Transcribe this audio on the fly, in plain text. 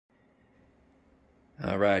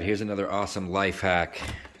All right, here's another awesome life hack.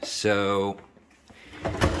 So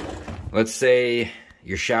let's say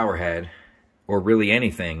your shower head, or really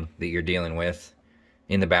anything that you're dealing with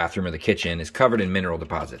in the bathroom or the kitchen, is covered in mineral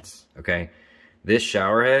deposits, okay? This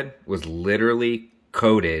shower head was literally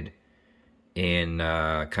coated in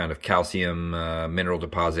kind of calcium mineral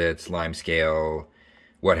deposits, limescale,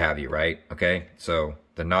 what have you, right? Okay, so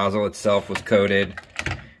the nozzle itself was coated,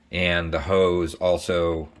 and the hose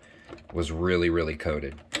also was really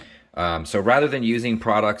coated. So rather than using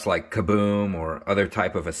products like Kaboom or other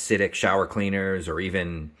type of acidic shower cleaners, or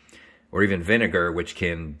even vinegar, which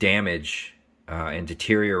can damage and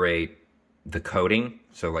deteriorate the coating,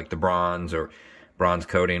 so like the bronze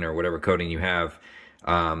coating or whatever coating you have,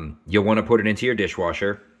 you'll want to put it into your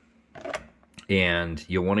dishwasher, and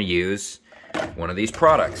you'll want to use one of these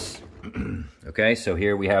products. Okay, so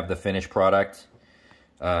here we have the finished product.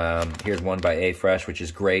 Here's one by Affresh, which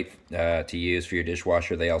is great to use for your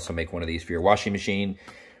dishwasher. They also make one of these for your washing machine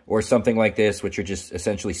or something like this, which are just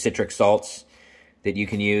essentially citric salts that you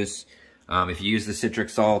can use. If you use the citric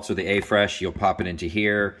salts or the Affresh, you'll pop it into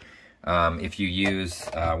here. If you use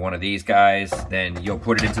one of these guys, then you'll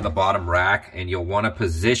put it into the bottom rack, and you'll want to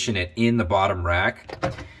position it in the bottom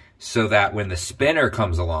rack so that when the spinner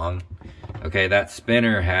comes along, okay, that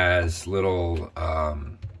spinner has little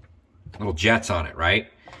jets on it, right?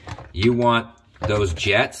 You want those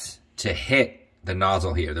jets to hit the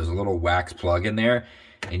nozzle here. There's a little wax plug in there,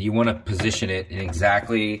 and you want to position it in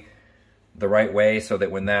exactly the right way so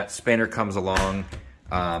that when that spinner comes along,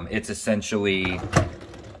 it's essentially,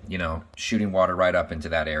 you know, shooting water right up into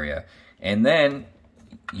that area. And then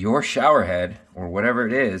your shower head, or whatever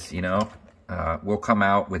it is, you know, will come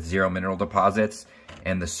out with 0 mineral deposits,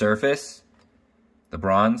 and the surface, the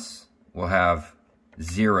bronze, will have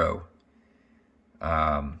 0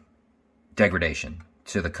 degradation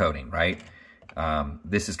to the coating, right?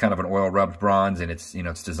 This is kind of an oil rubbed bronze, and it's, you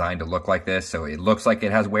know, it's designed to look like this, so it looks like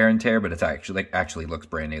it has wear and tear, but it's actually looks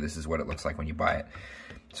brand new. This is what it looks like when you buy it.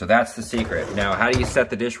 So that's the secret. Now, how do you set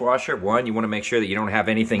the dishwasher? 1, you want to make sure that you don't have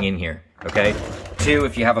anything in here, okay? 2,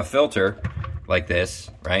 if you have a filter like this,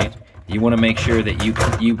 right, you want to make sure that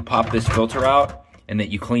you pop this filter out, and that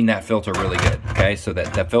you clean that filter really good, okay? So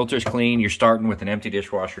that the filter's clean. You're starting with an empty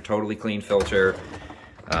dishwasher, totally clean filter.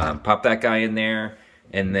 Pop that guy in there,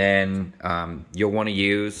 and then you'll want to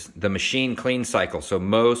use the machine clean cycle. So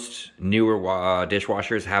most newer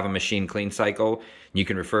dishwashers have a machine clean cycle. You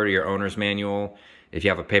can refer to your owner's manual if you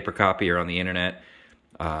have a paper copy or on the internet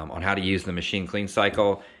on how to use the machine clean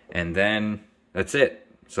cycle, and then that's it.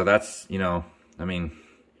 So that's, you know, I mean,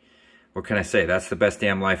 what can I say? That's the best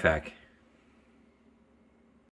damn life hack.